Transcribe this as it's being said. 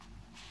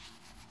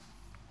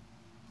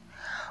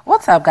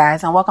What's up,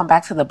 guys, and welcome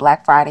back to the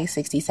Black Friday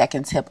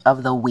 60-second tip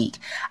of the week.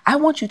 I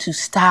want you to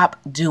stop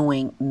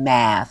doing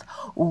math.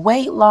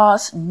 Weight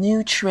loss,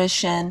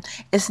 nutrition,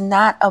 it's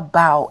not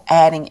about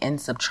adding and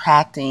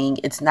subtracting.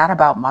 It's not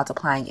about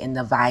multiplying and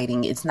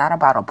dividing. It's not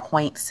about a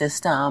point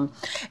system.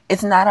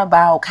 It's not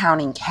about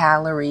counting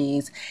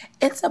calories.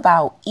 It's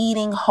about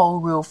eating whole,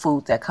 real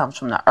food that comes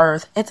from the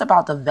earth. It's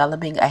about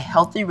developing a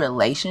healthy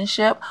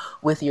relationship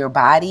with your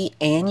body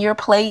and your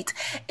plate.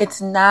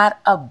 It's not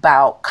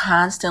about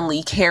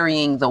constantly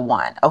carrying the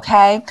one,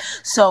 okay?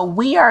 So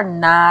we are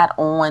not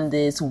on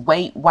this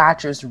Weight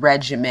Watchers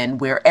regimen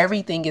where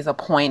everything is a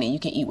point and you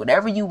can eat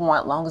whatever you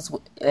want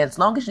as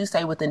long as you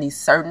stay within a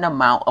certain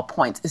amount of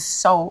points. It's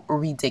so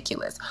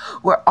ridiculous.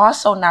 We're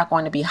also not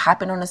going to be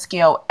hopping on a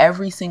scale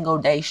every single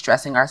day,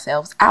 stressing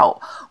ourselves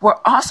out. We're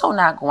also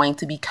not going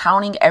to be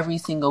counting every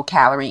single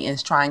calorie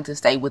and trying to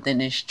stay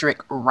within a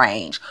strict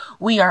range.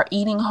 We are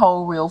eating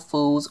whole, real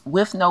foods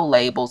with no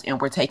labels,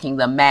 and we're taking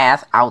the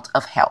math out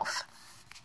of health.